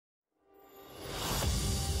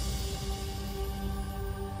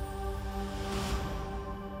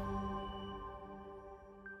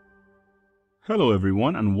Hello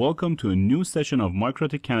everyone and welcome to a new session of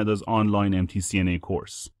MikroTik Canada's online MTCNA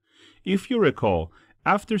course. If you recall,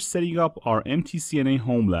 after setting up our MTCNA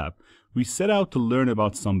home lab, we set out to learn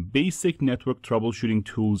about some basic network troubleshooting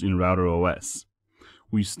tools in RouterOS.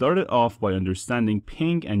 We started off by understanding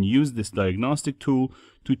ping and used this diagnostic tool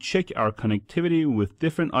to check our connectivity with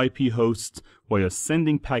different IP hosts via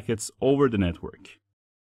sending packets over the network.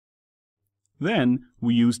 Then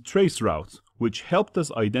we used Traceroute, which helped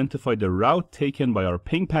us identify the route taken by our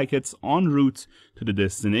ping packets en route to the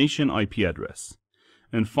destination IP address.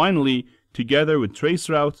 And finally, together with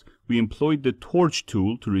Traceroute, we employed the Torch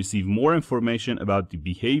tool to receive more information about the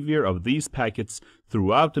behavior of these packets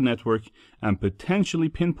throughout the network and potentially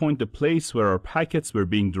pinpoint the place where our packets were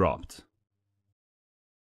being dropped.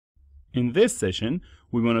 In this session,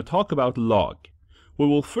 we want to talk about log. We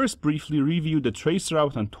will first briefly review the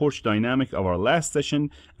Traceroute and Torch dynamic of our last session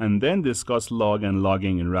and then discuss log and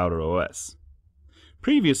logging in RouterOS.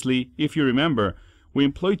 Previously, if you remember, we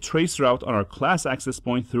employed Traceroute on our class access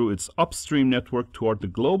point through its upstream network toward the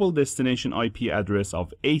global destination IP address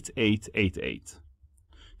of 8888.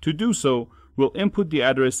 To do so, we'll input the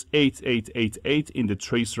address 8888 in the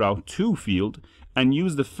Traceroute 2 field and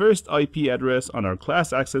use the first IP address on our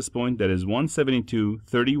class access point, that is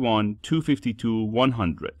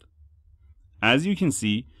 172.31.252.100. As you can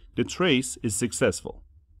see, the trace is successful.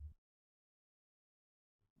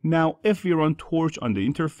 Now, if we run Torch on the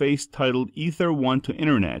interface titled Ether1 to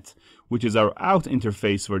Internet, which is our out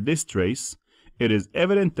interface for this trace, it is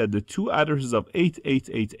evident that the two addresses of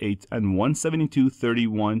 8888 and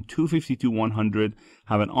 172.31.252.100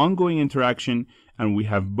 have an ongoing interaction, and we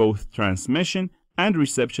have both transmission and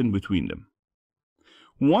reception between them.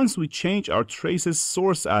 Once we change our trace's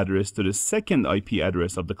source address to the second IP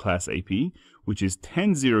address of the class AP, which is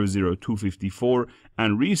 10.0.0.254,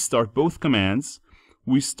 and restart both commands,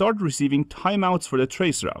 we start receiving timeouts for the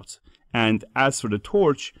traceroute. And as for the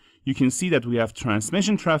torch, you can see that we have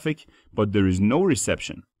transmission traffic, but there is no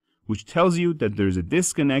reception, which tells you that there is a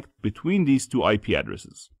disconnect between these two IP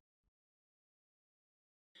addresses.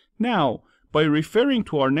 Now, by referring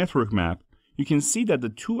to our network map, you can see that the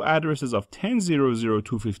two addresses of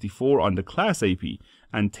 10.0.0.254 on the class AP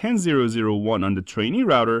and 10.0.0.1 on the trainee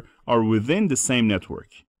router are within the same network.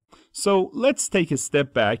 So let's take a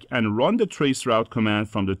step back and run the traceroute command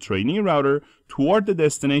from the trainee router toward the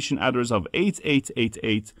destination address of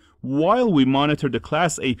 8888 while we monitor the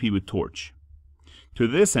class AP with Torch. To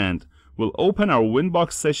this end, we'll open our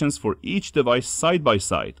Winbox sessions for each device side by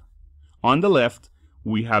side. On the left,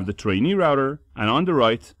 we have the trainee router, and on the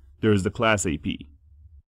right, there is the class AP.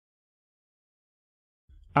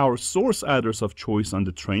 Our source address of choice on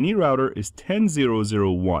the trainee router is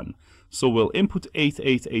 10.0.0.1, so we'll input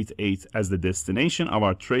 8888 as the destination of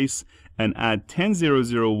our trace and add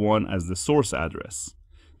 10.0.0.1 as the source address.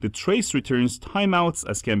 The trace returns timeouts,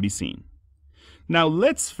 as can be seen. Now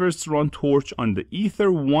let's first run Torch on the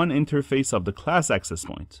Ether1 interface of the class access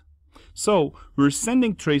point. So we're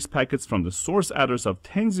sending trace packets from the source address of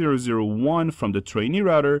 10.0.0.1 from the trainee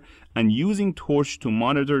router and using Torch to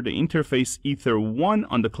monitor the interface Ether1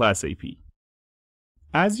 on the class AP.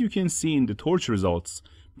 As you can see in the Torch results,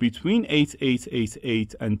 between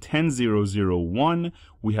 8888 and 10.0.0.1,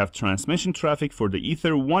 we have transmission traffic for the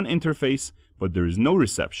Ether1 interface, but there is no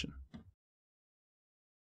reception.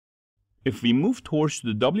 If we move Torch to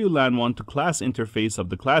the WLAN1 to class interface of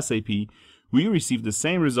the class AP, we receive the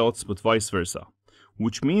same results but vice versa,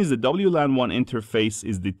 which means the WLAN1 interface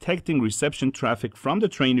is detecting reception traffic from the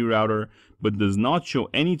trainee router but does not show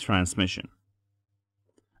any transmission.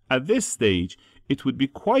 At this stage, it would be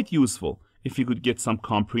quite useful if you could get some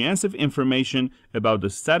comprehensive information about the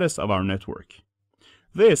status of our network.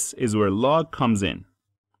 This is where log comes in.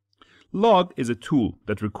 Log is a tool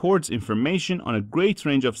that records information on a great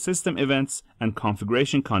range of system events and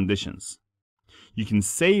configuration conditions. You can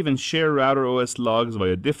save and share RouterOS logs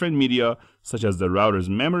via different media such as the router's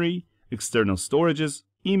memory, external storages,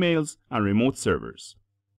 emails, and remote servers.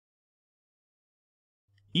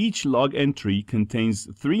 Each log entry contains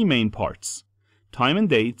three main parts: time and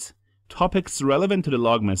date, topics relevant to the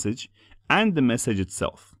log message, and the message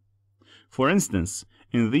itself. For instance,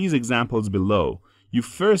 in these examples below, you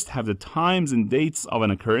first have the times and dates of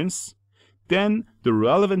an occurrence, then the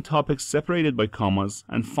relevant topics separated by commas,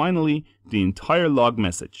 and finally the entire log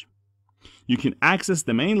message. You can access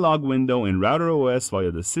the main log window in RouterOS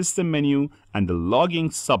via the System menu and the Logging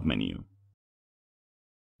submenu.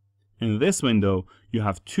 In this window, you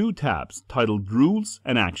have two tabs titled Rules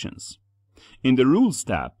and Actions. In the Rules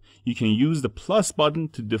tab, you can use the plus button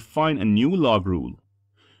to define a new log rule.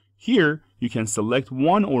 Here, you can select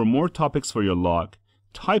one or more topics for your log,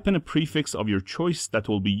 type in a prefix of your choice that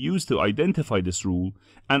will be used to identify this rule,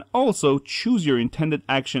 and also choose your intended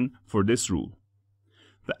action for this rule.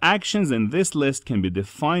 The actions in this list can be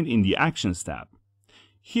defined in the Actions tab.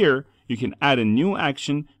 Here, you can add a new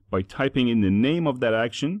action by typing in the name of that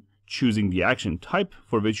action, choosing the action type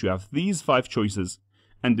for which you have these 5 choices,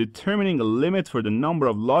 and determining a limit for the number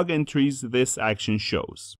of log entries this action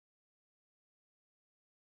shows.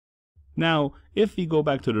 Now, if we go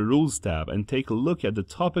back to the Rules tab and take a look at the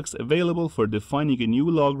topics available for defining a new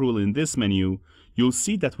log rule in this menu, you'll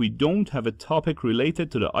see that we don't have a topic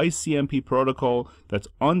related to the ICMP protocol that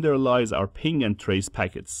underlies our ping and trace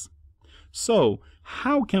packets. So,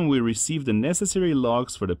 how can we receive the necessary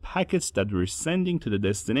logs for the packets that we're sending to the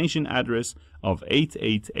destination address of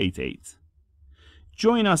 8888?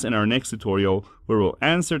 Join us in our next tutorial where we'll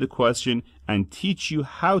answer the question and teach you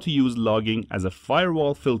how to use logging as a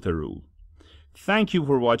firewall filter rule. Thank you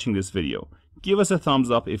for watching this video. Give us a thumbs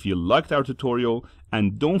up if you liked our tutorial,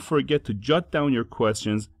 and don't forget to jot down your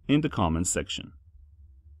questions in the comments section.